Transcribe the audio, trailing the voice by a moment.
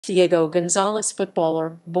Diego González,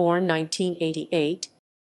 footballer, born 1988.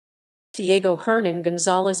 Diego Hernán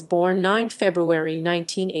González, born 9 February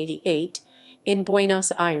 1988, in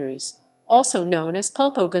Buenos Aires, also known as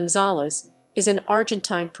Pulpo González, is an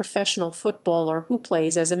Argentine professional footballer who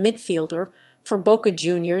plays as a midfielder for Boca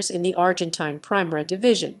Juniors in the Argentine Primera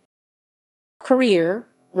División. Career.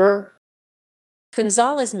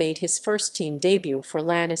 González made his first team debut for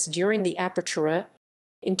Lanús during the Apertura.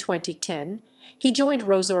 In 2010, he joined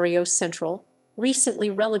Rosario Central, recently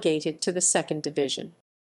relegated to the second division.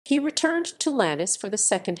 He returned to Lanús for the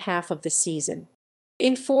second half of the season.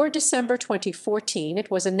 In December 2014, it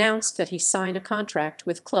was announced that he signed a contract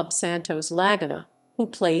with Club Santos Laguna, who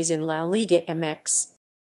plays in La Liga MX.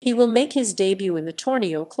 He will make his debut in the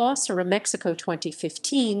Torneo Clausura Mexico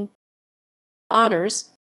 2015. Honors.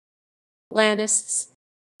 Lanús,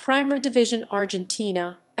 Primera División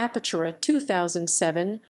Argentina, Apertura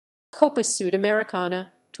 2007, Copa Sudamericana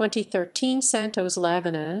 2013, Santos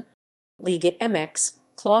Laguna, Liga MX,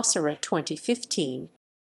 Clausura 2015,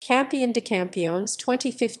 Campeón de Campeones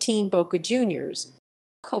 2015, Boca Juniors,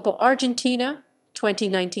 Copa Argentina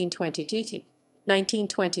 2019-20,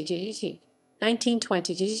 1920,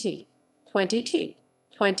 1920, 20,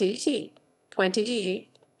 20, 20,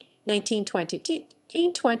 1920,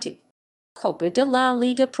 20. Copa de la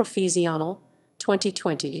Liga Profesional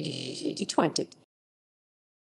 2020.